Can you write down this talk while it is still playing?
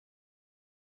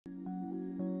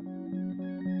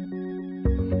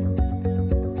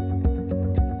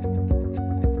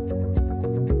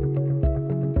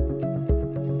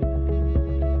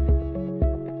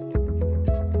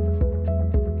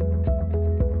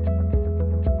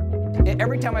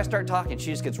every time I start talking,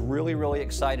 she just gets really, really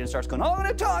excited and starts going, I want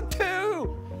to talk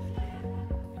too.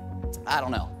 I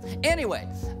don't know. Anyway,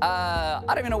 I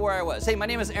don't even know where I was. Hey, my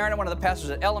name is Aaron. I'm one of the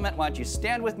pastors at Element. Why don't you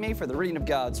stand with me for the reading of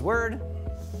God's Word?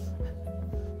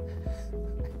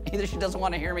 Either she doesn't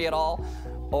want to hear me at all,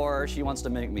 or she wants to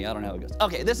make me. I don't know how it goes.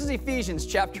 Okay, this is Ephesians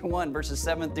chapter 1, verses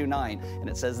 7 through 9, and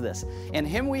it says this. In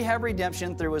him we have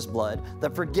redemption through his blood, the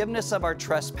forgiveness of our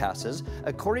trespasses,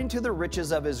 according to the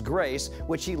riches of his grace,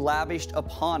 which he lavished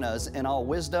upon us in all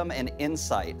wisdom and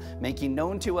insight, making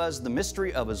known to us the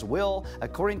mystery of his will,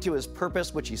 according to his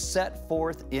purpose, which he set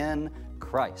forth in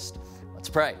Christ. Let's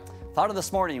pray. Father,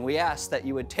 this morning we ask that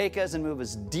you would take us and move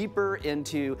us deeper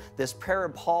into this prayer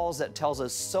of Paul's that tells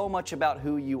us so much about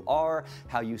who you are,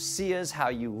 how you see us, how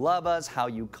you love us, how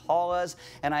you call us.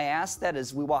 And I ask that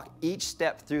as we walk each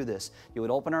step through this, you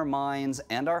would open our minds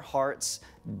and our hearts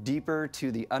deeper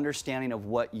to the understanding of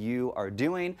what you are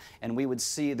doing, and we would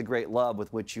see the great love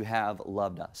with which you have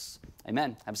loved us.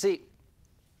 Amen. Have a seat.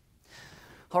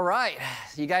 All right,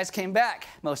 you guys came back,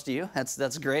 most of you.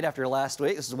 That's great after last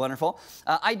week. This is wonderful.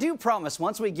 I do promise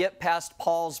once we get past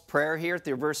Paul's prayer here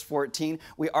through verse 14,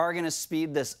 we are going to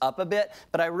speed this up a bit,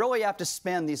 but I really have to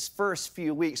spend these first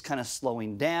few weeks kind of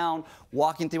slowing down,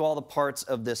 walking through all the parts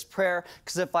of this prayer,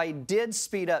 because if I did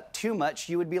speed up too much,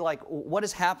 you would be like, what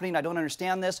is happening? I don't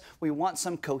understand this. We want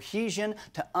some cohesion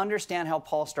to understand how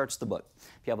Paul starts the book.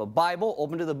 If you have a Bible,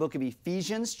 open to the book of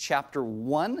Ephesians, chapter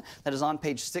 1. That is on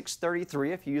page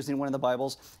 633 if you're using one of the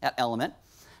Bibles at Element.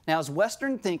 Now, as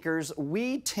Western thinkers,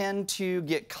 we tend to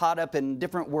get caught up in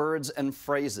different words and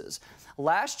phrases.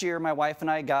 Last year, my wife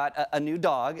and I got a new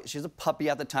dog. She's a puppy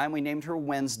at the time. We named her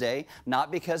Wednesday,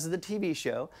 not because of the TV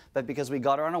show, but because we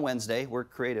got her on a Wednesday. We're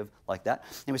creative like that.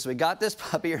 Anyway, so we got this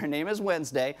puppy. Her name is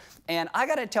Wednesday. And I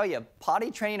got to tell you,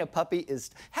 potty training a puppy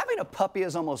having a puppy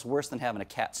is almost worse than having a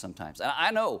cat sometimes. And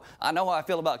I know how I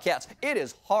feel about cats. It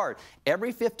is hard.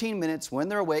 Every 15 minutes when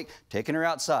they're awake, taking her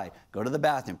outside, go to the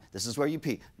bathroom. This is where you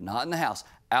pee, not in the house.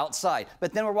 Outside.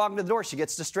 But then we're walking to the door. She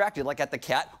gets distracted, like at the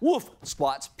cat. Woof!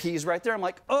 Squats, pees right there. I'm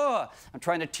like, ugh! I'm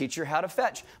trying to teach her how to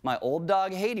fetch. My old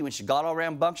dog, Haiti, when she got all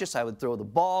rambunctious, I would throw the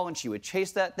ball and she would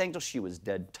chase that thing till she was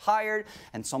dead tired.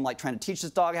 And so I'm like trying to teach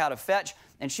this dog how to fetch.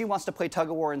 And she wants to play tug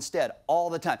of war instead all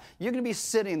the time. You're going to be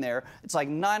sitting there. It's like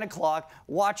 9 o'clock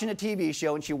watching a TV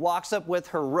show, and she walks up with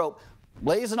her rope,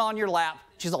 lays it on your lap.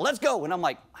 She's like, let's go. And I'm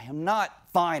like, I am not.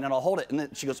 Fine. And I'll hold it. And then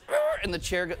she goes, in the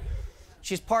chair.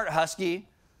 She's part husky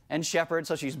and shepherd,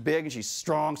 so she's big and she's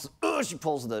strong. So, she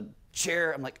pulls the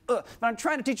chair. I'm like, ugh. But I'm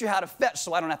trying to teach you how to fetch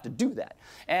so I don't have to do that.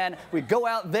 And we go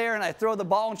out there and I throw the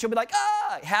ball and she'll be like,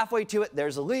 ah! Halfway to it,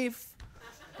 there's a leaf.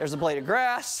 There's a blade of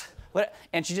grass.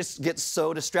 And she just gets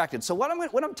so distracted. So what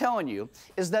I'm telling you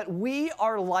is that we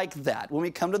are like that when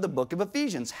we come to the book of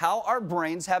Ephesians, how our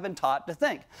brains have been taught to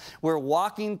think. We're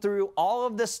walking through all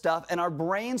of this stuff, and our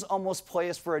brains almost play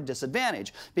us for a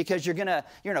disadvantage because you're in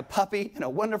a puppy in a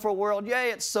wonderful world. Yay,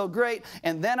 it's so great.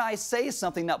 And then I say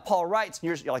something that Paul writes, and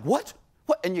you're like, what?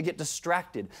 What? And you get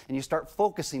distracted, and you start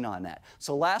focusing on that.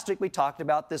 So last week we talked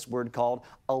about this word called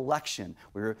election.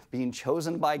 We were being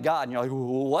chosen by God, and you're like,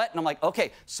 what? And I'm like,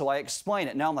 okay. So I explain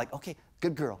it. Now I'm like, okay,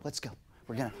 good girl, let's go.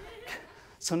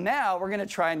 So now we're going to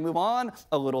try and move on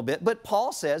a little bit. But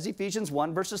Paul says, Ephesians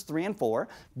 1, verses 3 and 4,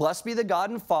 blessed be the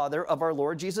God and Father of our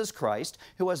Lord Jesus Christ,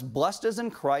 who has blessed us in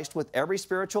Christ with every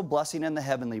spiritual blessing in the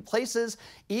heavenly places,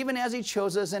 even as he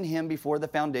chose us in him before the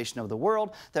foundation of the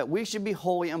world, that we should be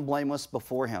holy and blameless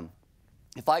before him.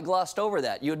 If I glossed over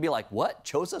that, you would be like, what?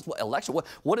 Chose us? What? Election?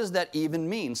 What does that even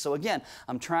mean? So again,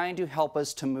 I'm trying to help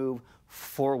us to move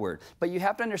forward. But you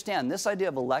have to understand, this idea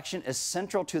of election is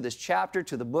central to this chapter,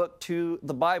 to the book, to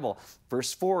the Bible.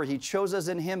 Verse 4, he chose us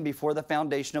in him before the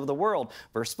foundation of the world.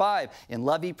 Verse 5, in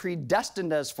love he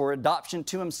predestined us for adoption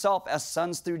to himself as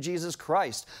sons through Jesus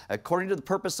Christ, according to the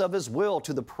purpose of his will,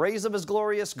 to the praise of his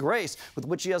glorious grace, with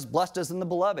which he has blessed us in the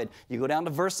beloved. You go down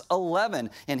to verse 11,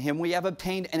 in him we have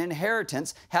obtained an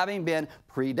inheritance, having been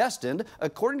predestined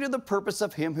according to the purpose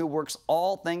of him who works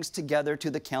all things together to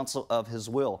the counsel of his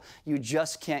will. You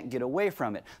just can't get away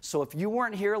from it. So if you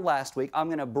weren't here last week, I'm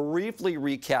going to briefly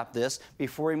recap this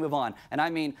before we move on. And I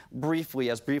mean briefly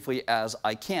as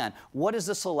I can. What is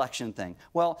this election thing?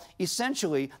 Well,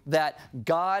 essentially that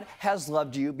God has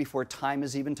loved you before time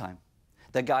is even time.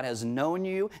 That God has known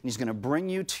you, and he's going to bring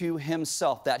you to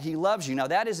himself, that he loves you. Now,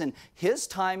 that is in his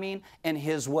timing and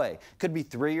his way. Could be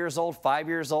 3 years old, 5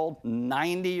 years old,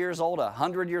 90 years old,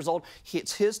 100 years old.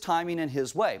 It's his timing and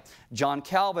his way. John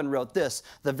Calvin wrote this,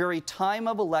 the very time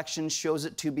of election shows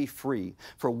it to be free.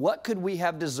 For what could we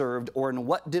have deserved, or in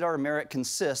what did our merit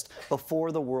consist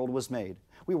before the world was made?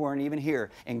 We weren't even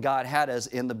here, and God had us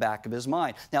in the back of his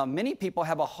mind. Now, many people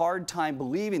have a hard time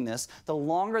believing this the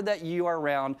longer that you are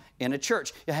around in a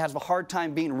church. You have a hard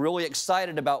time being really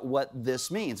excited about what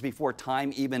this means. Before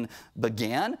time even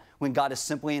began, when God is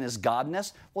simply in his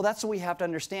godness, well, that's what we have to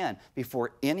understand.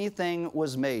 Before anything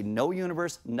was made, no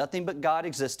universe, nothing but God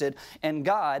existed, and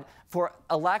God, for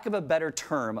a lack of a better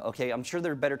term, okay, I'm sure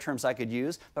there are better terms I could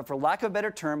use, but for lack of a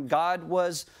better term, God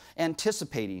was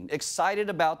anticipating, excited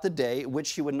about the day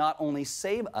which he would not only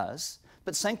save us,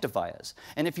 but sanctify us.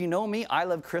 And if you know me, I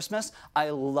love Christmas.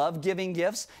 I love giving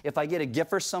gifts. If I get a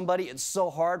gift for somebody, it's so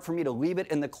hard for me to leave it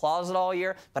in the closet all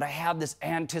year, but I have this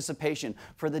anticipation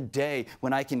for the day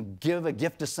when I can give a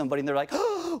gift to somebody and they're like,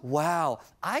 oh, wow.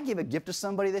 I gave a gift to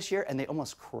somebody this year and they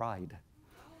almost cried.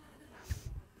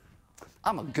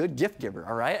 I'm a good gift giver,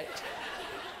 all right?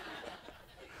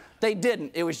 They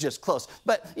didn't. It was just close.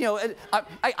 But, you know,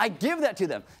 I give that to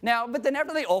them. Now, but then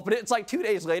after they open it, it's like 2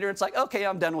 days later, it's like, okay,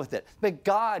 I'm done with it. But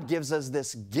God gives us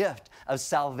this gift of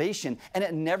salvation, and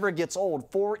it never gets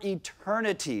old. For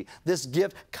eternity, this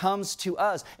gift comes to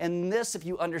us. And this, if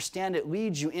you understand it,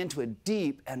 leads you into a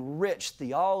deep and rich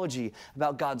theology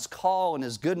about God's call and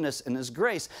his goodness and his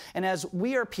grace. And as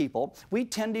we are people, we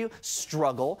tend to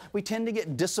struggle. We tend to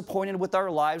get disappointed with our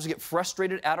lives, get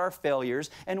frustrated at our failures,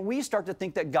 and we start to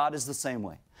think that God is the same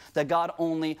way, that God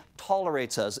only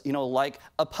tolerates us, you know, like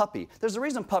a puppy. There's a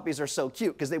reason puppies are so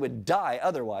cute, because they would die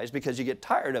otherwise because you get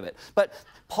tired of it. But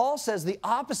Paul says the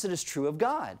opposite is true of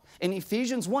God. In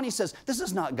Ephesians 1, he says, this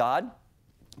is not God.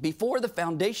 Before the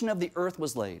foundation of the earth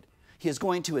was laid, he is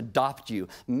going to adopt you,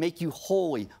 make you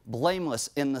holy, blameless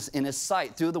in his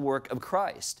sight through the work of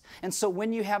Christ. And so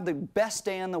when you have the best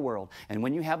day in the world and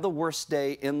when you have the worst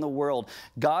day in the world,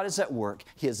 God is at work.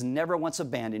 He has never once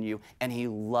abandoned you, and he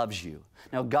loves you.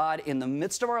 Now, God, in the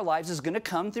midst of our lives, is going to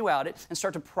come throughout it and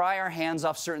start to pry our hands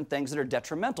off certain things that are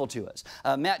detrimental to us.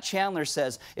 Matt Chandler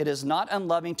says, it is not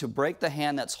unloving to break the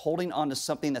hand that's holding on to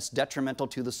something that's detrimental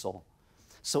to the soul.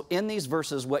 So in these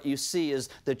verses, what you see is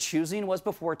the choosing was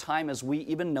before time as we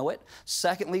even know it.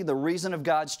 Secondly, the reason of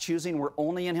God's choosing were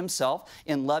only in himself.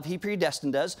 In love, he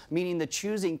predestined us, meaning the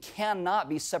choosing cannot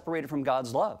be separated from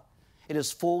God's love. It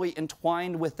is fully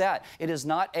entwined with that. It is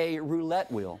not a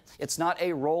roulette wheel. It's not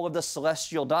a roll of the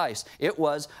celestial dice. It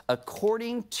was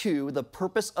according to the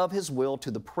purpose of his will,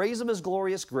 to the praise of his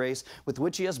glorious grace, with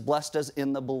which he has blessed us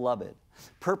in the beloved.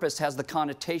 Purpose has the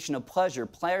connotation of pleasure.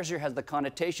 Pleasure has the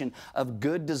connotation of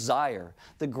good desire.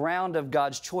 The ground of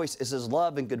God's choice is his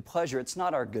love and good pleasure. It's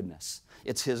not our goodness.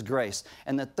 It's his grace.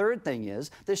 And the third thing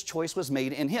is, this choice was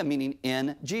made in him, meaning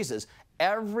in Jesus.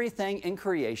 Everything in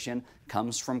creation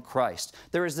comes from Christ.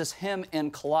 There is this hymn in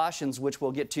Colossians, which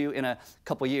we'll get to in a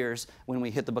couple years when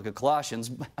we hit the book of Colossians.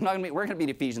 We're not going to be in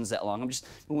Ephesians that long.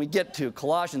 When we get to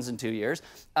Colossians in 2 years,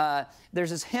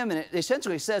 there's this hymn, and it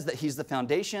essentially says that he's the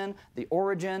foundation, the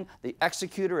origin, the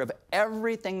executor of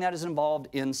everything that is involved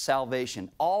in salvation.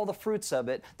 All the fruits of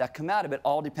it that come out of it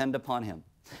all depend upon him.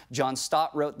 John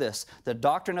Stott wrote this: the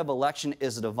doctrine of election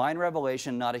is a divine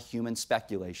revelation, not a human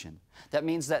speculation. That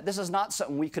means that this is not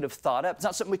something we could have thought up. It's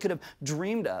not something we could have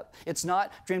dreamed up. It's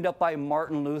not dreamed up by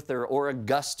Martin Luther or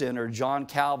Augustine or John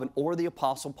Calvin or the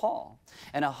Apostle Paul.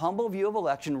 And a humble view of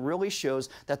election really shows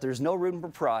that there's no room for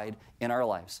pride in our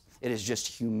lives. It is just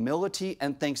humility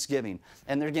and thanksgiving.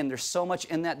 And again, there's so much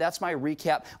in that. That's my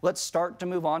recap. Let's start to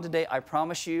move on today. I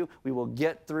promise you we will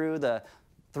get through the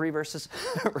 3 verses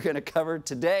we're going to cover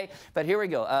today. But here we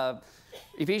go.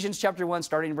 Ephesians chapter 1,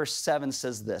 starting in verse 7,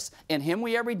 says this: in him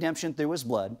we have redemption through his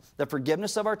blood, the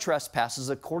forgiveness of our trespasses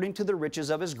according to the riches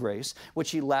of his grace,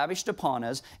 which he lavished upon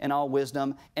us in all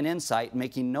wisdom and insight,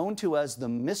 making known to us the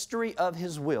mystery of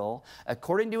his will,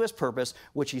 according to his purpose,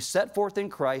 which he set forth in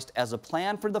Christ as a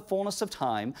plan for the fullness of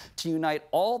time, to unite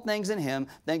all things in him,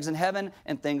 things in heaven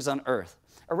and things on earth.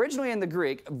 Originally in the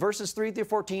Greek, verses 3 through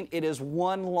 14, it is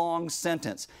one long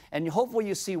sentence. And hopefully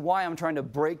you see why I'm trying to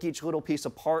break each little piece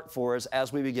apart for us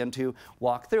as we begin to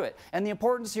walk through it. And the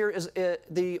importance here is,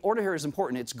 the order here is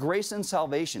important. It's grace and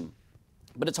salvation.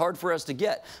 But it's hard for us to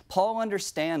get. Paul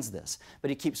understands this, but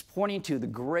he keeps pointing to the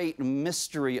great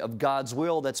mystery of God's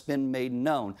will that's been made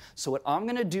known. So what I'm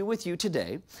going to do with you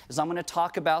today is I'm going to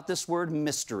talk about this word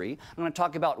mystery. I'm going to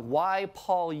talk about why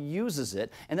Paul uses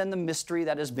it, and then the mystery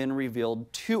that has been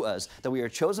revealed to us, that we are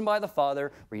chosen by the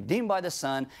Father, redeemed by the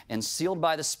Son, and sealed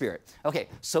by the Spirit. Okay,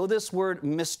 so this word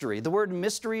mystery. The word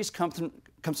mysteries comes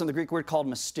from the Greek word called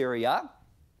mysteria.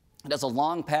 It has a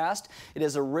long past. It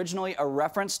is originally a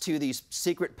reference to these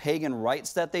secret pagan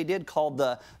rites that they did called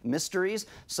the mysteries.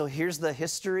 So here's the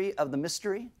history of the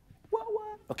mystery. What?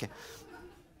 Okay.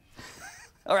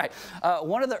 All right.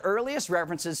 One of the earliest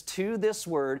references to this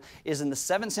word is in the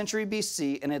 7th century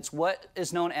BC, and it's what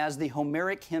is known as the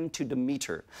Homeric hymn to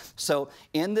Demeter. So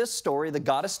in this story, the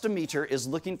goddess Demeter is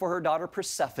looking for her daughter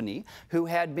Persephone, who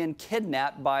had been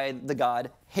kidnapped by the god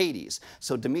Hades.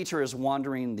 So Demeter is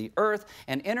wandering the earth,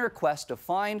 and in her quest to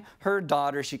find her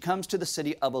daughter, she comes to the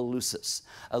city of Eleusis.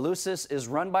 Eleusis is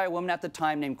run by a woman at the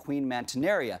time named Queen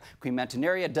Mantineria. Queen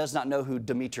Mantineria does not know who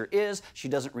Demeter is. She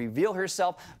doesn't reveal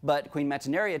herself, but Queen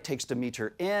Mantineria takes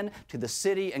Demeter in to the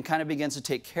city and kind of begins to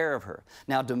take care of her.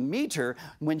 Now Demeter,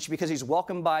 because he's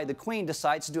welcomed by the queen,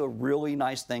 decides to do a really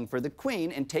nice thing for the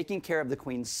queen in taking care of the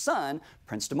queen's son,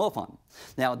 Prince Demophon.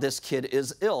 Now this kid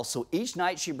is ill, so each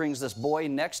night she brings this boy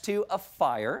next to a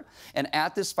fire, and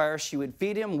at this fire she would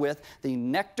feed him with the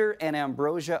nectar and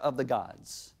ambrosia of the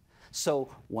gods. So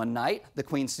one night the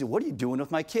queen said, "What are you doing with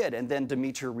my kid?" And then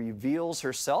Demeter reveals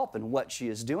herself and what she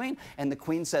is doing, and the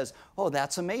queen says, "Oh,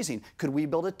 that's amazing. Could we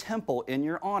build a temple in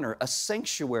your honor, a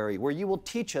sanctuary where you will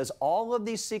teach us all of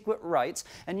these secret rites,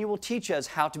 and you will teach us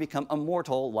how to become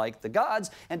immortal like the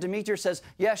gods?" And Demeter says,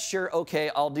 "Yes, sure, okay,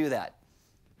 I'll do that."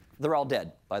 They're all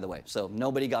dead, by the way, so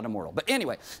nobody got immortal. But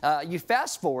anyway, you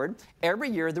fast forward, every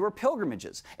year there were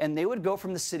pilgrimages, and they would go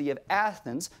from the city of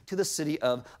Athens to the city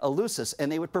of Eleusis,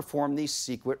 and they would perform these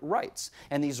secret rites.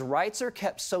 And these rites are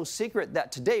kept so secret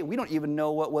that today we don't even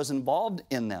know what was involved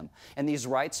in them. And these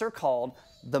rites are called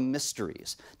the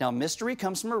mysteries. Now, mystery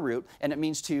comes from a root, and it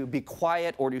means to be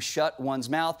quiet or to shut one's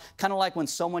mouth, kind of like when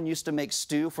someone used to make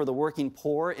stew for the working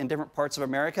poor in different parts of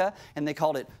America, and they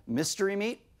called it mystery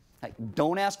meat. Like,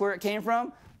 don't ask where it came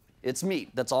from. It's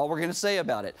meat. That's all we're going to say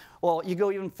about it. Well, you go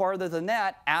even farther than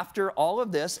that after all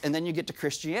of this, and then you get to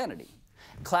Christianity.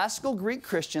 Classical Greek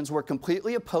Christians were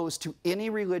completely opposed to any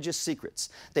religious secrets.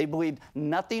 They believed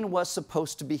nothing was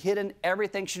supposed to be hidden.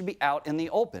 Everything should be out in the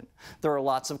open. There are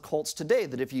lots of cults today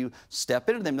that if you step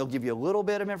into them, they'll give you a little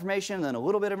bit of information, and then a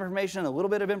little bit of information, and a little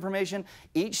bit of information.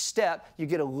 Each step, you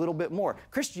get a little bit more.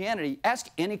 Christianity, ask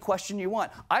any question you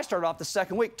want. I started off the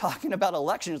second week talking about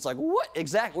election. It's like, what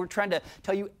exactly? We're trying to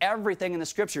tell you everything in the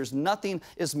scriptures. Nothing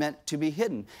is meant to be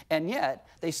hidden. And yet,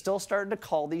 they still started to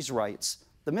call these rites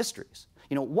the mysteries.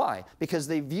 You know, why? Because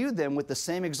they viewed them with the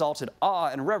same exalted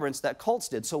awe and reverence that cults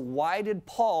did. So why did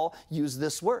Paul use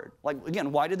this word? Like,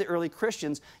 again, why did the early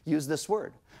Christians use this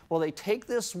word? Well, they take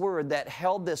this word that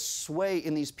held this sway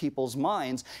in these people's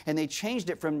minds, and they changed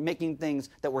it from making things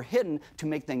that were hidden to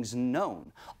make things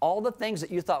known. All the things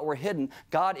that you thought were hidden,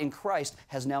 God in Christ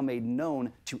has now made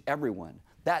known to everyone.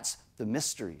 That's the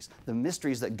mysteries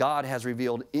that God has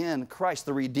revealed in Christ,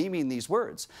 the redeeming these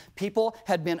words. People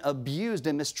had been abused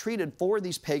and mistreated for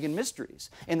these pagan mysteries.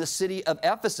 In the city of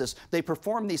Ephesus, they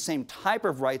performed these same type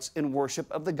of rites in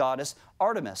worship of the goddess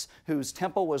Artemis, whose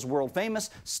temple was world famous,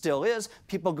 still is.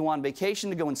 People go on vacation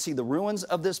to go and see the ruins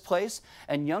of this place,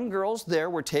 and young girls there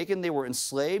were taken, they were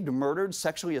enslaved, murdered,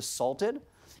 sexually assaulted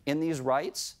in these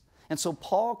rites. And so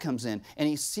Paul comes in, and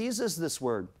he seizes this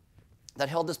word that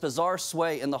held this bizarre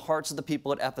sway in the hearts of the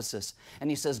people at Ephesus. And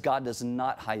he says, God does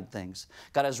not hide things.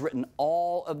 God has written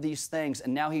all of these things,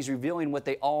 and now he's revealing what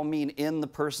they all mean in the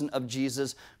person of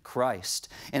Jesus Christ.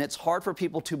 And it's hard for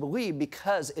people to believe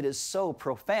because it is so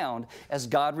profound as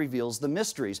God reveals the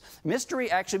mysteries.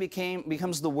 Mystery actually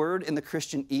becomes the word in the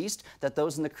Christian East that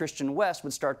those in the Christian West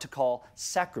would start to call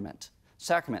sacrament.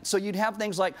 So you'd have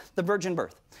things like the virgin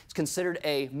birth. It's considered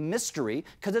a mystery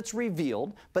because it's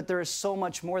revealed, but there is so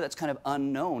much more that's kind of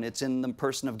unknown. It's in the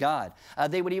person of God.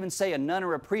 They would even say a nun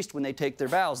or a priest when they take their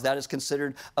vows, that is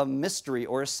considered a mystery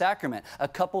or a sacrament. A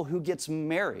couple who gets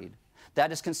married, that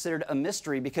is considered a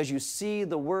mystery because you see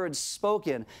the words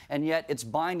spoken, and yet it's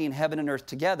binding heaven and earth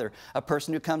together. A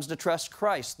person who comes to trust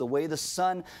Christ, the way the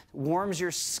sun warms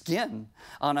your skin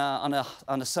on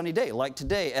a sunny day, like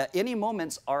today. At any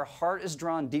moments, our heart is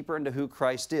drawn deeper into who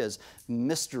Christ is.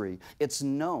 Mystery. It's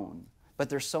known, but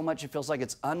there's so much it feels like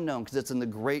it's unknown because it's in the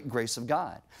great grace of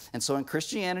God. And so in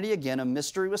Christianity, again, a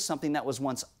mystery was something that was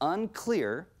once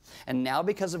unclear, and now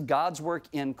because of God's work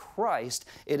in Christ,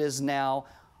 it is now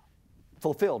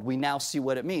fulfilled. We now see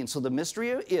what it means. So the mystery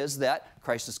is that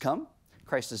Christ has come,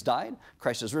 Christ has died,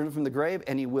 Christ has risen from the grave,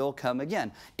 and he will come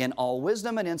again. In all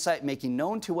wisdom and insight, making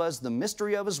known to us the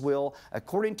mystery of his will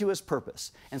according to his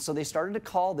purpose. And so they started to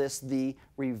call this the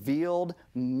revealed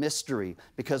mystery,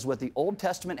 because what the Old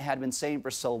Testament had been saying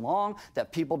for so long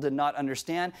that people did not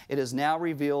understand, it is now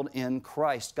revealed in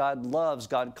Christ. God loves,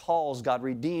 God calls, God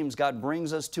redeems, God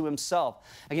brings us to himself.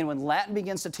 Again, when Latin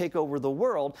begins to take over the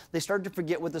world, they started to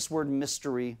forget what this word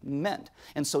mystery meant.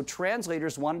 And so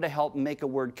translators wanted to help make a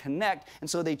word connect, and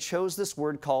so they chose this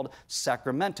word called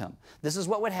sacramentum. This is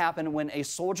what would happen when a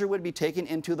soldier would be taken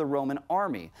into the Roman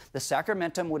army. The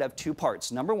sacramentum would have two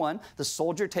parts. Number one, the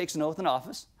soldier takes an oath in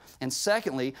office. And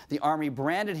secondly, the army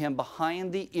branded him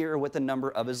behind the ear with the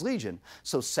number of his legion.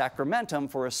 So sacramentum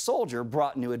for a soldier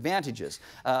brought new advantages,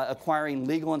 acquiring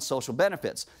legal and social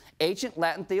benefits. Ancient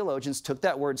Latin theologians took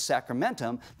that word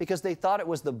sacramentum because they thought it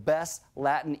was the best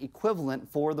Latin equivalent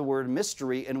for the word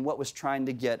mystery and what was trying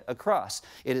to get across.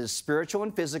 It is spiritual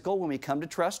and physical. When we come to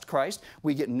trust Christ,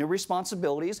 we get new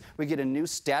responsibilities, we get a new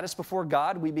status before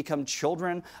God, we become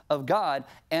children of God,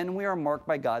 and we are marked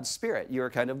by God's Spirit. You are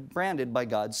kind of branded by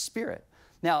God's Spirit.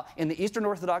 Now, in the Eastern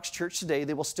Orthodox Church today,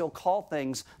 they will still call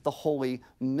things the holy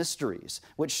mysteries,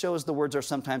 which shows the words are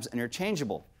sometimes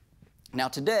interchangeable. Now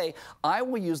today, I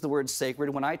will use the word sacred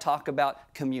when I talk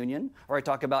about communion or I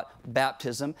talk about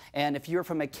baptism. And if you're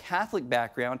from a Catholic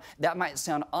background, that might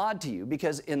sound odd to you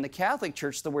because in the Catholic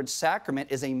Church, the word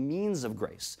sacrament is a means of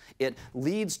grace. It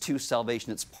leads to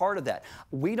salvation. It's part of that.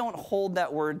 We don't hold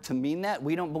that word to mean that.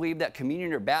 We don't believe that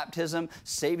communion or baptism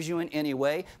saves you in any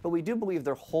way, but we do believe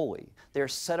they're holy. They're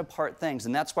set apart things,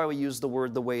 and that's why we use the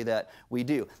word the way that we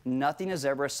do. Nothing is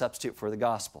ever a substitute for the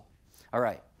gospel. All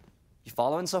right, you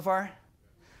following so far?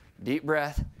 Deep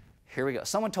breath. Here we go.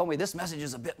 Someone told me this message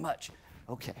is a bit much.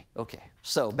 Okay.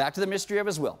 So back to the mystery of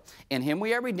his will. In him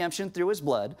we have redemption through his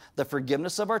blood, the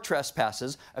forgiveness of our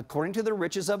trespasses, according to the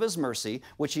riches of his mercy,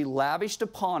 which he lavished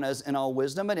upon us in all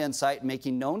wisdom and insight,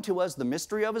 making known to us the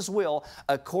mystery of his will,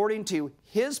 according to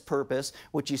his purpose,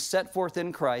 which he set forth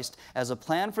in Christ, as a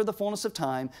plan for the fullness of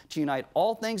time, to unite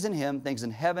all things in him, things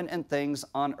in heaven and things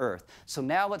on earth. So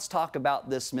now let's talk about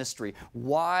this mystery.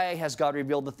 Why has God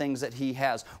revealed the things that he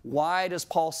has? Why does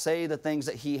Paul say the things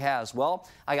that he has? Well,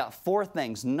 I got four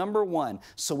things. Number one,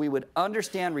 so we would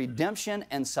understand redemption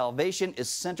and salvation is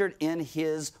centered in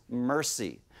his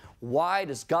mercy. Why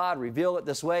does God reveal it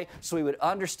this way? So we would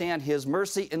understand his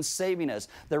mercy in saving us.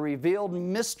 The revealed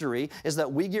mystery is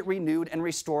that we get renewed and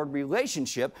restored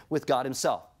relationship with God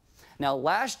himself. Now,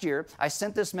 last year, I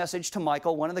sent this message to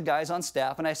Michael, one of the guys on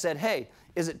staff, and I said, hey,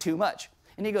 is it too much?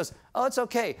 And he goes, oh, it's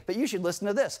okay, but you should listen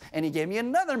to this. And he gave me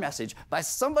another message by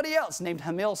somebody else named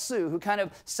Hamil Sue, who kind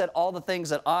of said all the things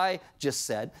that I just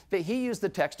said, but he used the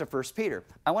text of 1 Peter.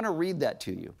 I want to read that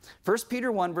to you. 1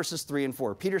 Peter 1, verses 3 and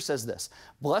 4. Peter says this,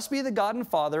 blessed be the God and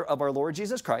Father of our Lord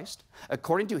Jesus Christ.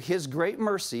 According to his great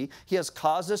mercy, he has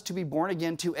caused us to be born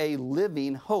again to a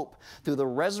living hope through the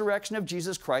resurrection of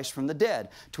Jesus Christ from the dead,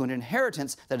 to an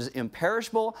inheritance that is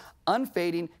imperishable,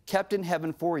 unfading, kept in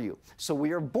heaven for you. So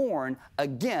we are born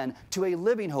again to a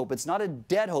living hope. It's not a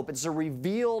dead hope. It's a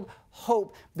revealed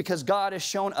hope because God has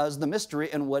shown us the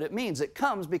mystery and what it means. It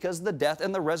comes because of the death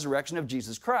and the resurrection of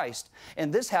Jesus Christ.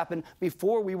 And this happened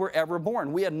before we were ever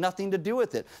born. We had nothing to do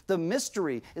with it. The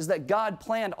mystery is that God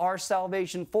planned our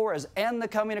salvation for us and the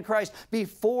coming of Christ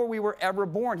before we were ever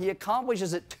born. He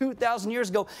accomplishes it 2,000 years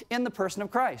ago in the person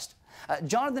of Christ.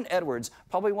 Jonathan Edwards,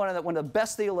 probably one of the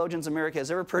best theologians America has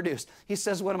ever produced, he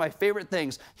says one of my favorite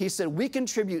things. He said, we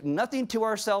contribute nothing to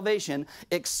our salvation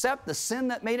except the sin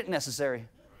that made it necessary.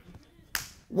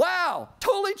 Wow,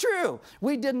 totally true.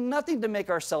 We did nothing to make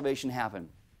our salvation happen.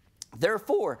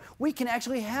 Therefore, we can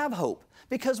actually have hope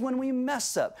because when we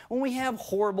mess up, when we have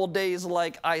horrible days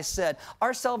like I said,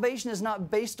 our salvation is not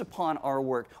based upon our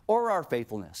work or our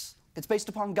faithfulness. It's based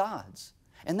upon God's.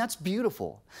 And that's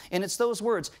beautiful. And it's those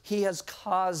words, he has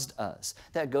caused us.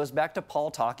 That goes back to Paul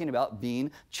talking about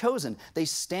being chosen. They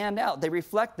stand out. They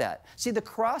reflect that. See, the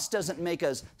cross doesn't make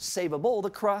us savable. The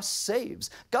cross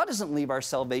saves. God doesn't leave our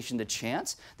salvation to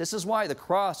chance. This is why the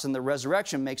cross and the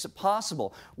resurrection makes it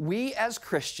possible. We as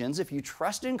Christians, if you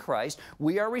trust in Christ,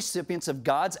 we are recipients of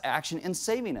God's action in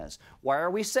saving us. Why are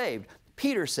we saved?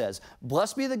 Peter says,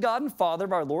 blessed be the God and Father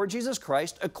of our Lord Jesus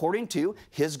Christ according to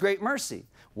his great mercy.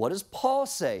 What does Paul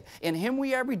say? In him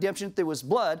we have redemption through his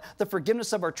blood, the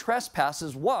forgiveness of our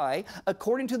trespasses. Why?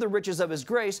 According to the riches of his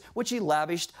grace, which he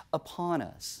lavished upon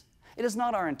us. It is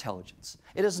not our intelligence.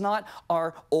 It is not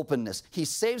our openness. He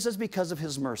saves us because of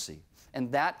his mercy. And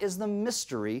that is the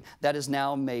mystery that is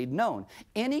now made known.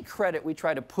 Any credit we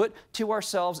try to put to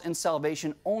ourselves in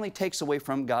salvation only takes away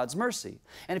from God's mercy.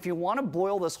 And if you want to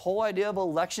boil this whole idea of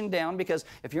election down, because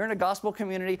if you're in a gospel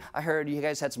community, I heard you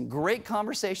guys had some great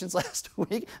conversations last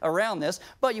week around this,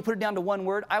 but you put it down to one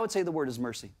word, I would say the word is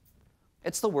mercy.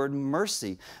 It's the word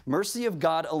mercy. Mercy of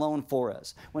God alone for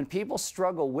us. When people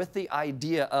struggle with the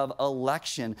idea of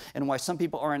election and why some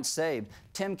people aren't saved,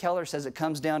 Tim Keller says it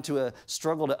comes down to a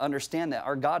struggle to understand that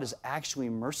our God is actually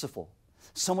merciful.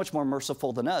 So much more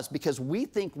merciful than us, because we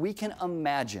think we can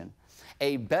imagine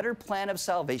a better plan of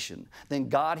salvation than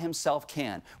God himself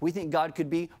can. We think God could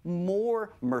be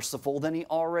more merciful than he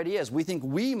already is. We think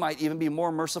we might even be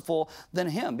more merciful than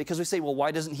him, because we say, well,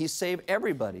 why doesn't he save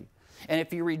everybody? And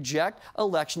if you reject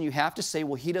election, you have to say,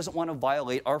 well, he doesn't want to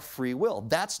violate our free will.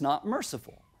 That's not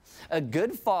merciful. A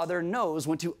good father knows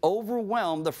when to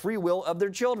overwhelm the free will of their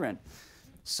children.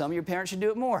 Some of your parents should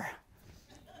do it more.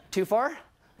 Too far?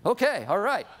 Okay, all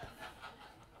right.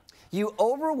 You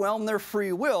overwhelm their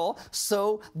free will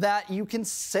so that you can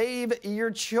save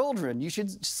your children. You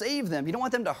should save them. You don't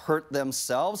want them to hurt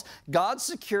themselves. God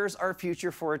secures our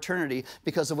future for eternity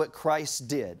because of what Christ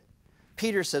did.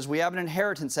 Peter says we have an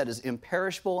inheritance that is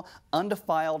imperishable,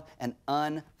 undefiled, and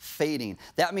unfading.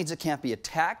 That means it can't be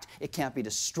attacked, it can't be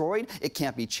destroyed, it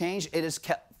can't be changed. It is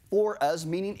kept for us,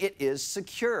 meaning it is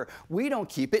secure. We don't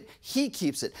keep it, he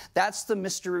keeps it. That's the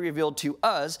mystery revealed to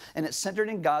us, and it's centered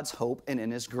in God's hope and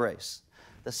in his grace.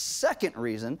 The second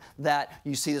reason that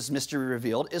you see this mystery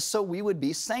revealed is so we would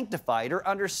be sanctified or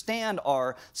understand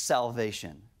our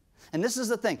salvation. And this is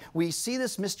the thing. We see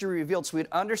this mystery revealed so we'd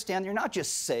understand you're not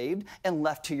just saved and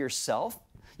left to yourself.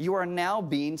 You are now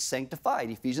being sanctified.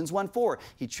 Ephesians 1:4,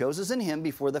 he chose us in him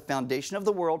before the foundation of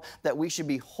the world that we should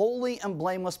be holy and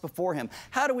blameless before him.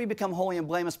 How do we become holy and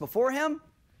blameless before him?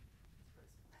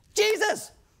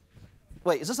 Jesus!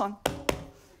 Wait, is this on?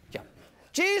 Yeah.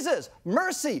 Jesus,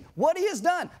 mercy, what he has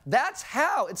done. That's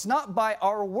how. It's not by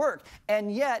our work.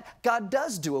 And yet, God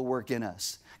does do a work in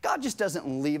us. God just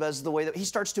doesn't leave us the way that he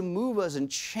starts to move us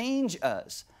and change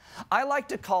us. I like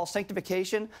to call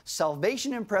sanctification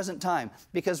salvation in present time,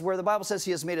 because where the Bible says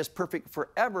he has made us perfect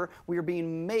forever, we are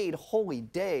being made holy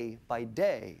day by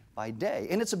day by day.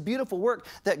 And it's a beautiful work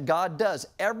that God does.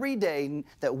 Every day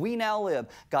that we now live,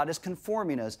 God is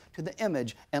conforming us to the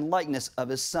image and likeness of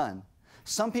his Son.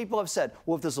 Some people have said,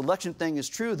 well, if this election thing is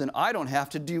true, then I don't have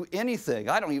to do anything.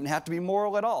 I don't even have to be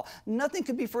moral at all. Nothing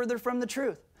could be further from the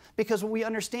truth. Because what we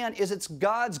understand is it's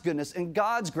God's goodness and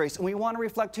God's grace, and we want to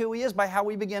reflect who he is by how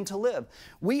we begin to live.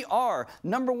 We are,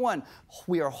 number one,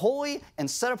 we are holy and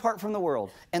set apart from the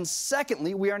world. And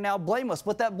secondly, we are now blameless.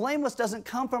 But that blameless doesn't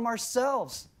come from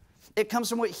ourselves. It comes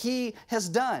from what he has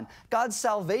done. God's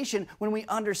salvation, when we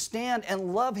understand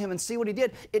and love him and see what he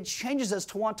did, it changes us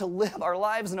to want to live our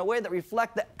lives in a way that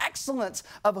reflect the excellence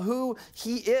of who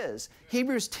he is.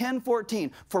 Hebrews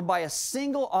 10:14, for by a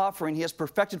single offering he has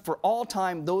perfected for all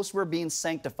time those who are being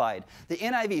sanctified. The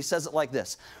NIV says it like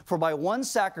this, for by one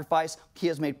sacrifice he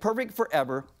has made perfect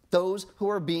forever those who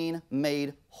are being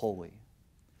made holy.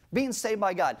 Being saved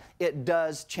by God, it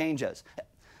does change us.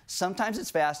 Sometimes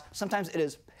it's fast, sometimes it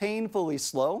is painfully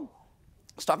slow.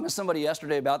 I was talking to somebody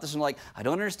yesterday about this, and I'm like, I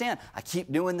don't understand. I keep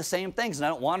doing the same things, and I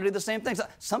don't want to do the same things.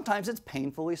 Sometimes it's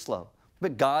painfully slow,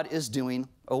 but God is doing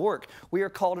a work. We are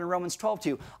called in Romans 12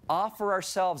 to offer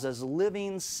ourselves as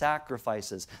living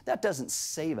sacrifices. That doesn't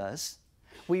save us.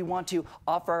 We want to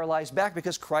offer our lives back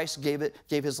because Christ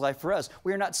gave his life for us.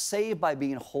 We are not saved by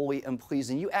being holy and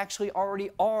pleasing. You actually already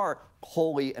are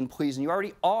holy and pleasing. You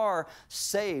already are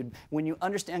saved. When you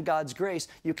understand God's grace,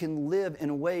 you can live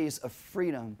in ways of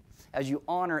freedom as you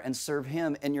honor and serve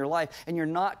him in your life. And you're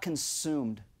not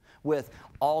consumed with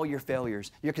all your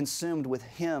failures. You're consumed with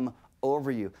him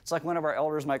over you. It's like one of our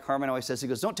elders, Mike Harmon, always says, he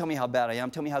goes, don't tell me how bad I am,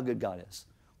 tell me how good God is.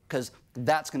 Because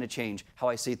that's going to change how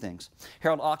I see things.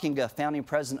 Harold Ockinga, founding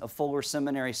president of Fuller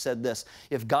Seminary, said this,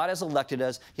 if God has elected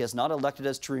us, he has not elected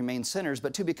us to remain sinners,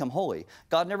 but to become holy.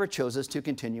 God never chose us to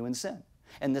continue in sin.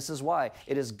 And this is why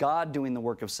it is God doing the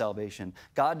work of salvation,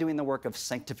 God doing the work of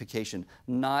sanctification,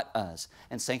 not us.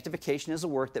 And sanctification is a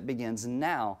work that begins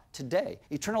now, today.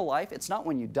 Eternal life, it's not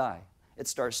when you die. It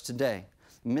starts today.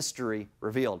 Mystery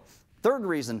revealed. Third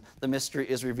reason the mystery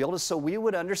is revealed is so we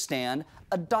would understand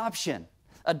adoption.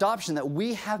 Adoption, that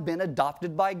we have been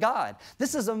adopted by God.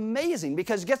 This is amazing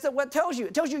because guess what it tells you?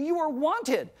 It tells you you are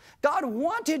wanted. God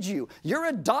wanted you. You're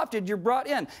adopted. You're brought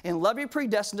in. In love, he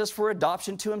predestined us for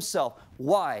adoption to himself.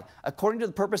 Why? According to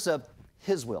the purpose of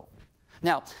his will.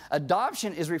 Now,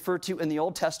 adoption is referred to in the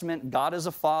Old Testament, God as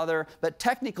a father, but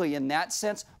technically in that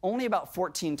sense, only about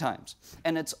 14 times.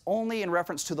 And it's only in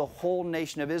reference to the whole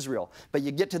nation of Israel. But you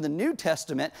get to the New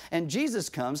Testament, and Jesus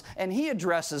comes, and he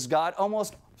addresses God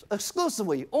almost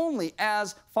exclusively, only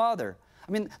as Father.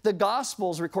 I mean, the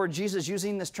Gospels record Jesus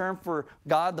using this term for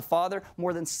God the Father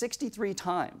more than 63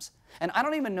 times. And I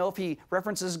don't even know if he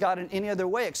references God in any other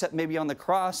way except maybe on the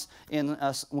cross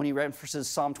when he references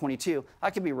Psalm 22. I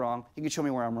could be wrong. You can show me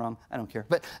where I'm wrong. I don't care.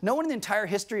 But no one in the entire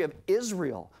history of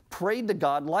Israel prayed to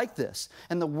God like this.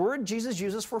 And the word Jesus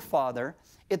uses for Father,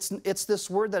 it's this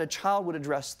word that a child would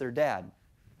address their dad.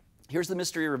 Here's the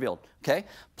mystery revealed, okay?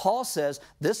 Paul says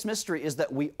this mystery is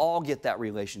that we all get that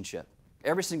relationship.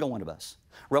 Every single one of us.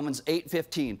 Romans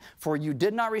 8:15, for you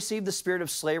did not receive the spirit of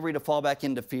slavery to fall back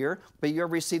into fear, but you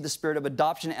have received the spirit of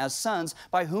adoption as sons,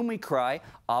 by whom we cry,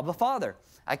 Abba, Father.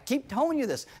 I keep telling you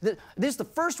this. This is the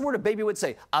first word a baby would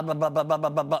say, Abba,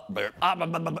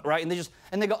 right?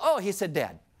 And they go, oh, he said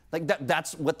dad. Like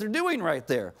that's what they're doing right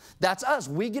there. That's us.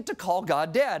 We get to call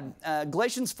God Dad.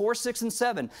 Galatians 4, 6, and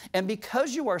 7. And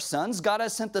because you are sons, God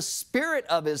has sent the Spirit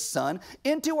of His Son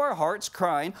into our hearts,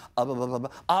 crying, Abba,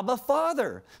 Abba,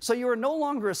 Father. So you are no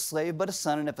longer a slave, but a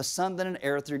son, and if a son, then an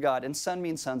heir through God. And son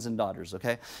means sons and daughters,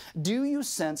 okay? Do you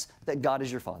sense that God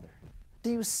is your Father? Do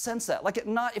you sense that? Like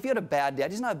if you had a bad dad,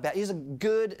 he's not bad, he's a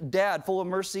good dad, full of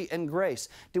mercy and grace.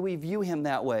 Do we view him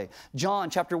that way?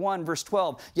 John chapter 1, verse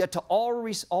 12, yet to all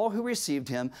who received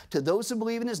him, to those who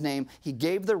believe in his name, he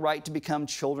gave the right to become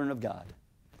children of God.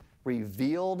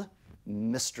 Revealed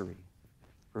mystery.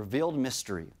 Revealed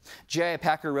mystery. J.I.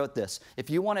 Packer wrote this, if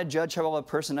you want to judge how well a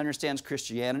person understands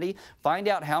Christianity, find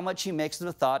out how much he makes of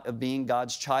the thought of being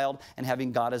God's child and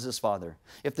having God as his father.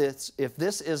 If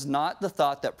this is not the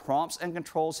thought that prompts and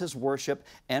controls his worship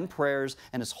and prayers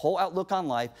and his whole outlook on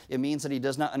life, it means that he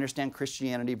does not understand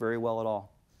Christianity very well at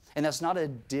all. And that's not a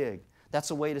dig.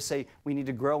 That's a way to say we need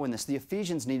to grow in this. The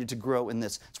Ephesians needed to grow in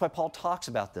this. That's why Paul talks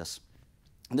about this.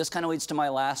 And this kind of leads to my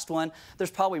last one. There's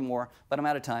probably more, but I'm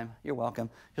out of time. You're welcome.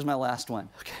 Here's my last one,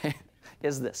 okay,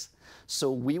 is this.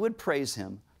 So we would praise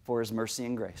him for his mercy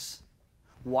and grace.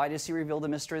 Why does he reveal the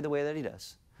mystery the way that he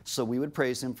does? So we would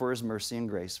praise him for his mercy and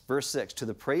grace. Verse 6, to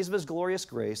the praise of his glorious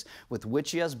grace with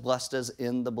which he has blessed us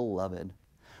in the beloved.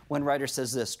 One writer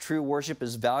says this, true worship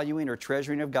is valuing or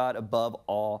treasuring of God above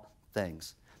all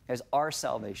things. Guys, our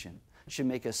salvation should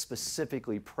make us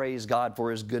specifically praise God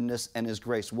for his goodness and his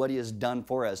grace, what he has done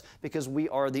for us, because we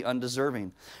are the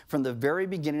undeserving. From the very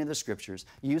beginning of the scriptures,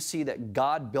 you see that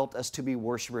God built us to be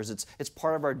worshipers. It's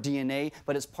part of our DNA,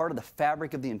 but it's part of the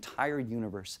fabric of the entire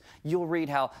universe. You'll read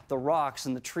how the rocks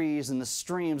and the trees and the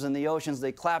streams and the oceans,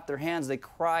 they clap their hands, they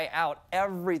cry out.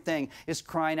 Everything is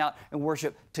crying out in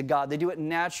worship to God. They do it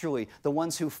naturally. The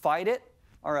ones who fight it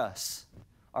are us,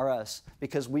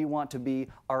 because we want to be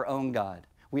our own God.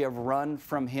 We have run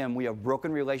from him. We have broken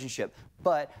relationship.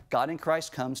 But God in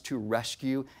Christ comes to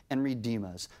rescue and redeem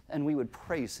us. And we would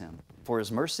praise him for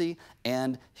his mercy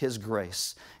and his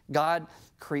grace. God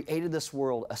created this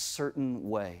world a certain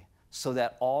way so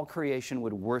that all creation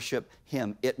would worship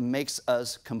him. It makes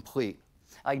us complete.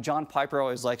 Like John Piper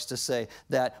always likes to say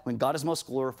that when God is most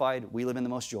glorified, we live in the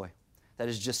most joy. That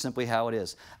is just simply how it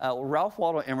is. Ralph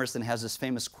Waldo Emerson has this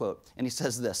famous quote, and he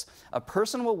says this, a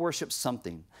person will worship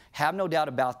something. Have no doubt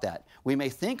about that. We may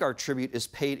think our tribute is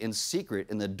paid in secret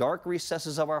in the dark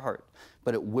recesses of our heart,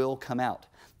 but it will come out.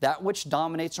 That which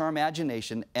dominates our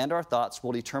imagination and our thoughts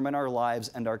will determine our lives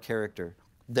and our character.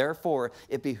 Therefore,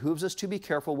 it behooves us to be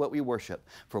careful what we worship,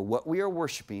 for what we are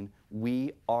worshiping,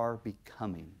 we are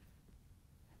becoming.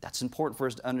 That's important for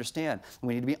us to understand.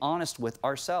 We need to be honest with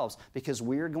ourselves because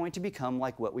we are going to become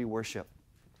like what we worship.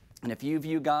 And if you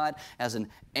view God as an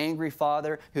angry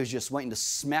father who's just waiting to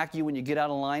smack you when you get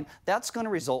out of line, that's going to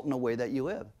result in the way that you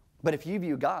live. But if you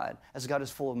view God as God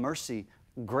is full of mercy,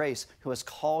 grace, who has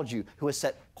called you, who has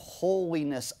set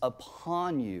holiness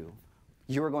upon you,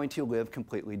 you are going to live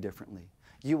completely differently.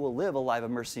 You will live a life of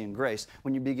mercy and grace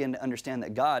when you begin to understand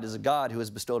that God is a God who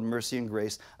has bestowed mercy and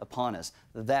grace upon us.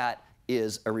 That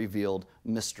is a revealed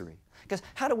mystery. Because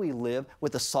how do we live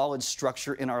with a solid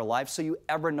structure in our life so you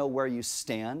ever know where you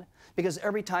stand? Because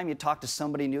every time you talk to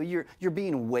somebody new, you're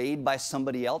being weighed by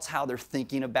somebody else, how they're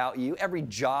thinking about you. Every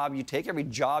job you take, every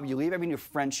job you leave, every new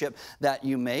friendship that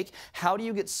you make. How do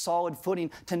you get solid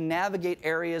footing to navigate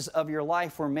areas of your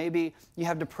life where maybe you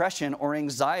have depression or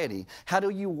anxiety? How do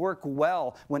you work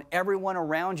well when everyone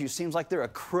around you seems like they're a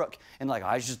crook and like,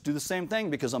 I just do the same thing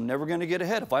because I'm never going to get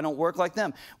ahead if I don't work like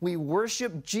them? We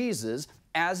worship Jesus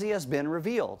as he has been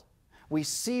revealed. We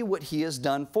see what he has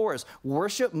done for us.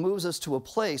 Worship moves us to a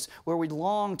place where we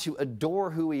long to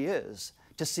adore who he is,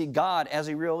 to see God as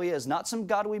he really is, not some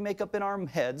God we make up in our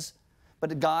heads,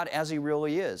 but God as he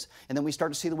really is. And then we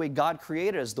start to see the way God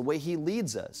created us, the way he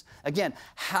leads us. Again,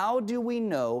 how do we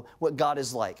know what God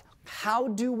is like? How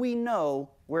do we know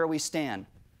where we stand?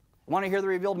 Want to hear the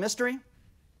revealed mystery?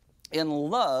 In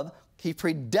love He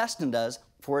predestined us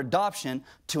for adoption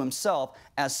to himself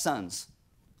as sons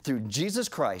through Jesus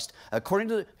Christ, according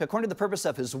to the purpose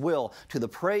of his will, to the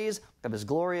praise of his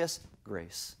glorious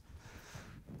grace.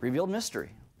 Revealed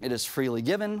mystery. It is freely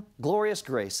given, glorious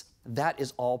grace. That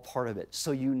is all part of it,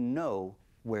 so you know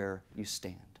where you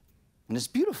stand. And it's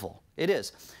beautiful. It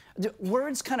is. The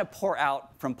words kind of pour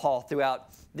out from Paul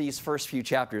throughout these first few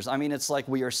chapters. I mean, it's like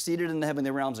we are seated in the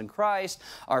heavenly realms in Christ.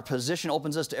 Our position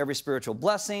opens us to every spiritual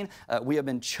blessing. We have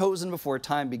been chosen before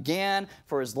time began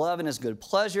for his love and his good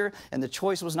pleasure. And the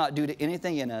choice was not due to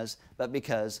anything in us, but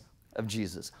because of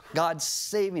Jesus. God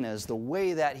saving us the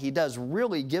way that he does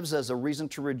really gives us a reason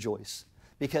to rejoice,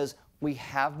 because we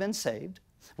have been saved.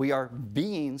 We are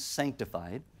being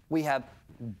sanctified. We have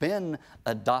been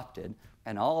adopted.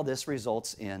 And all this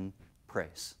results in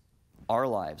praise. Our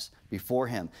lives before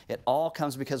him. It all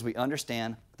comes because we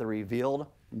understand the revealed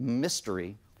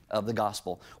mystery of the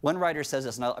gospel. One writer says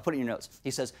this, and I put it in your notes.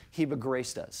 He says, he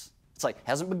begraced us. It's like,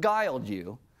 hasn't beguiled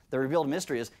you. The revealed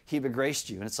mystery is he begraced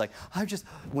you. And it's like,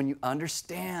 when you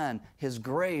understand his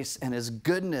grace and his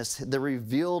goodness, the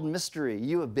revealed mystery,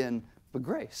 you have been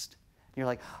begraced. And you're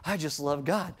like, I just love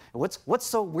God. What's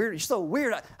so weird? You're so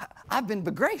weird. I've been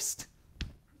begraced.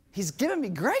 He's given me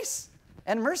grace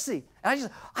and mercy. And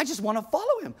I just want to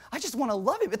follow him. I just want to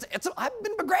love him. I've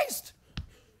been begraced.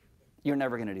 You're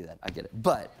never going to do that. I get it.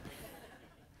 But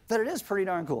it is pretty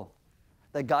darn cool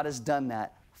that God has done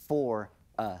that for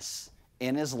us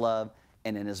in his love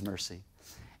and in his mercy.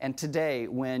 And today,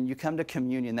 when you come to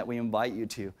communion that we invite you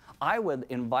to, I would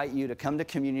invite you to come to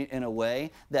communion in a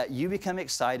way that you become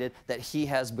excited that he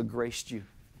has begraced you,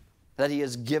 that he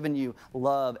has given you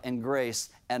love and grace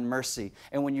and mercy.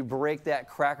 And when you break that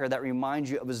cracker, that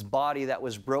reminds you of his body that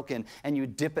was broken, and you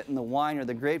dip it in the wine or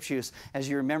the grape juice as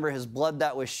you remember his blood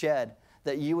that was shed,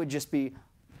 that you would just be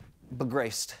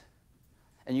begraced.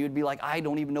 And you would be like, I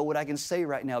don't even know what I can say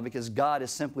right now, because God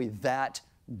is simply that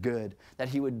good, that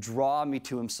he would draw me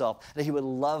to himself, that he would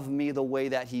love me the way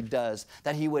that he does,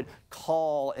 that he would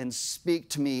call and speak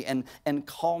to me and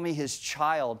call me his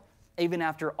child. Even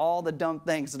after all the dumb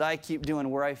things that I keep doing,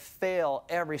 where I fail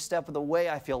every step of the way,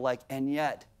 I feel like, and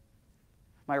yet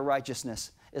my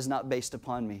righteousness is not based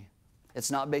upon me.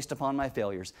 It's not based upon my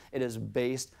failures. It is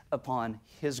based upon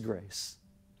his grace,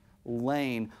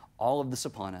 laying all of this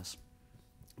upon us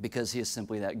because he is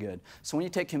simply that good. So when you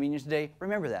take communion today,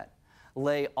 remember that.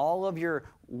 Lay all of your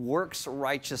works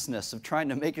righteousness of trying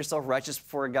to make yourself righteous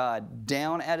before God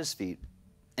down at his feet,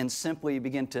 and simply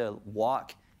begin to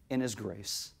walk in his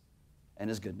grace and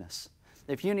his goodness.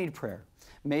 If you need prayer,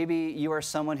 maybe you are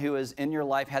someone who has in your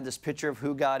life had this picture of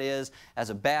who God is as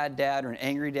a bad dad or an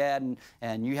angry dad,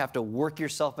 and you have to work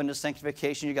yourself into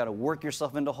sanctification. You got to work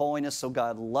yourself into holiness so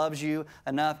God loves you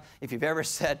enough. If you've ever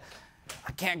said,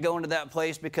 I can't go into that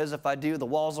place because if I do, the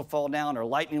walls will fall down or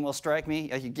lightning will strike me.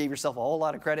 You gave yourself a whole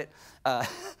lot of credit.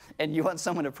 And you want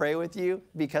someone to pray with you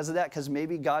because of that, because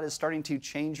maybe God is starting to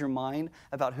change your mind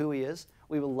about who he is.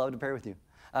 We would love to pray with you.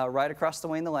 Right across the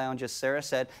way in the lounge, as Sarah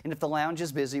said. And if the lounge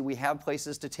is busy, we have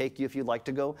places to take you if you'd like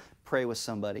to go pray with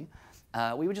somebody.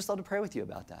 We would just love to pray with you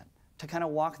about that, to kind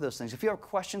of walk those things. If you have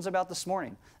questions about this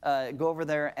morning, go over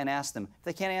there and ask them. If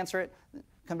they can't answer it,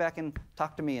 come back and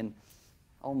talk to me, and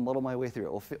I'll muddle my way through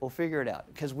it. We'll figure it out,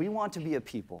 because we want to be a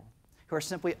people who are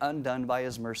simply undone by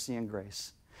his mercy and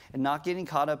grace, and not getting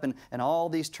caught up in all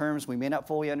these terms we may not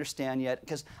fully understand yet.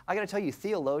 Because I got to tell you,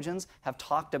 theologians have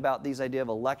talked about these ideas of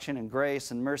election and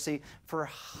grace and mercy for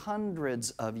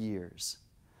hundreds of years.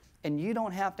 And you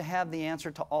don't have to have the answer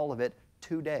to all of it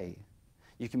today.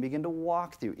 You can begin to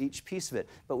walk through each piece of it.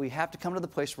 But we have to come to the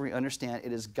place where we understand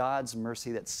it is God's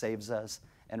mercy that saves us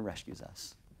and rescues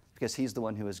us, because he's the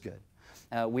one who is good.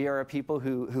 We are a people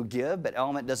who give, but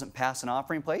Element doesn't pass an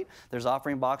offering plate. There's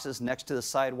offering boxes next to the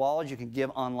side walls. You can give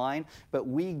online, but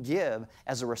we give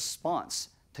as a response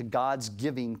to God's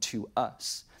giving to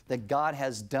us, that God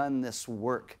has done this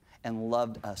work and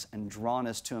loved us and drawn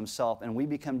us to himself, and we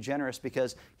become generous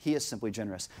because he is simply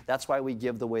generous. That's why we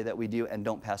give the way that we do and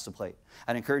don't pass the plate.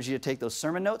 I'd encourage you to take those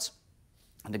sermon notes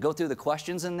and to go through the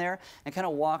questions in there and kind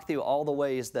of walk through all the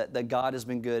ways that God has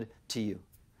been good to you,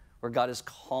 where God is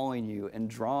calling you and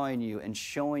drawing you and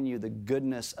showing you the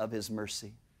goodness of his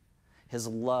mercy, his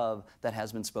love that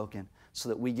has been spoken, so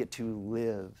that we get to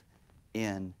live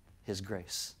in his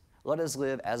grace. Let us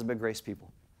live as a begraced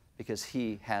people, because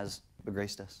he has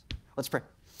begraced us. Let's pray.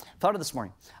 Thought of this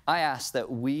morning, I ask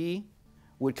that we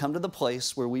would come to the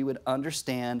place where we would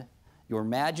understand your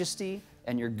majesty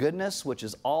and your goodness, which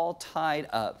is all tied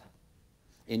up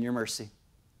in your mercy,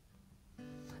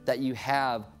 that you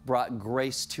have brought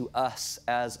grace to us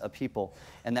as a people,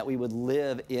 and that we would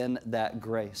live in that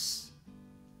grace.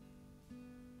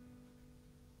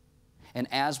 And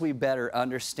as we better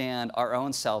understand our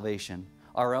own salvation,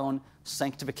 our own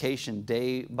sanctification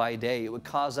day by day, it would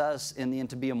cause us in the end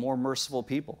to be a more merciful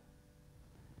people,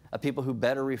 a people who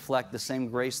better reflect the same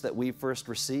grace that we first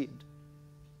received.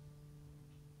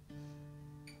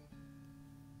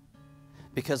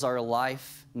 Because our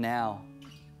life now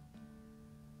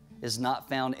is not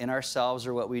found in ourselves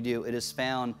or what we do. It is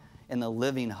found in the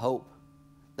living hope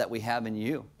that we have in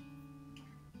you.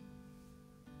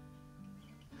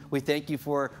 We thank you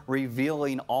for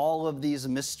revealing all of these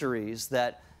mysteries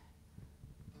that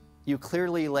you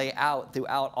clearly lay out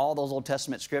throughout all those Old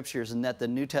Testament scriptures, and that the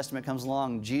New Testament comes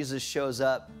along, Jesus shows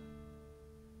up,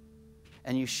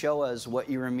 and you show us what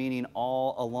you were meaning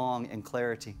all along in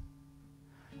clarity.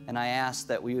 And I ask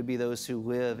that we would be those who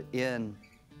live in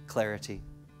clarity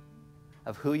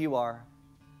of who you are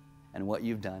and what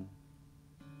you've done.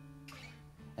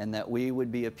 And that we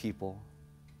would be a people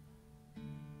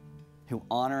who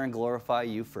honor and glorify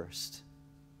you first.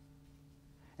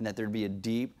 And that there'd be a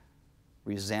deep,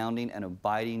 resounding, and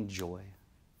abiding joy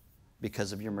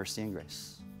because of your mercy and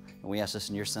grace. And we ask this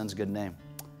in your Son's good name.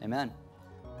 Amen.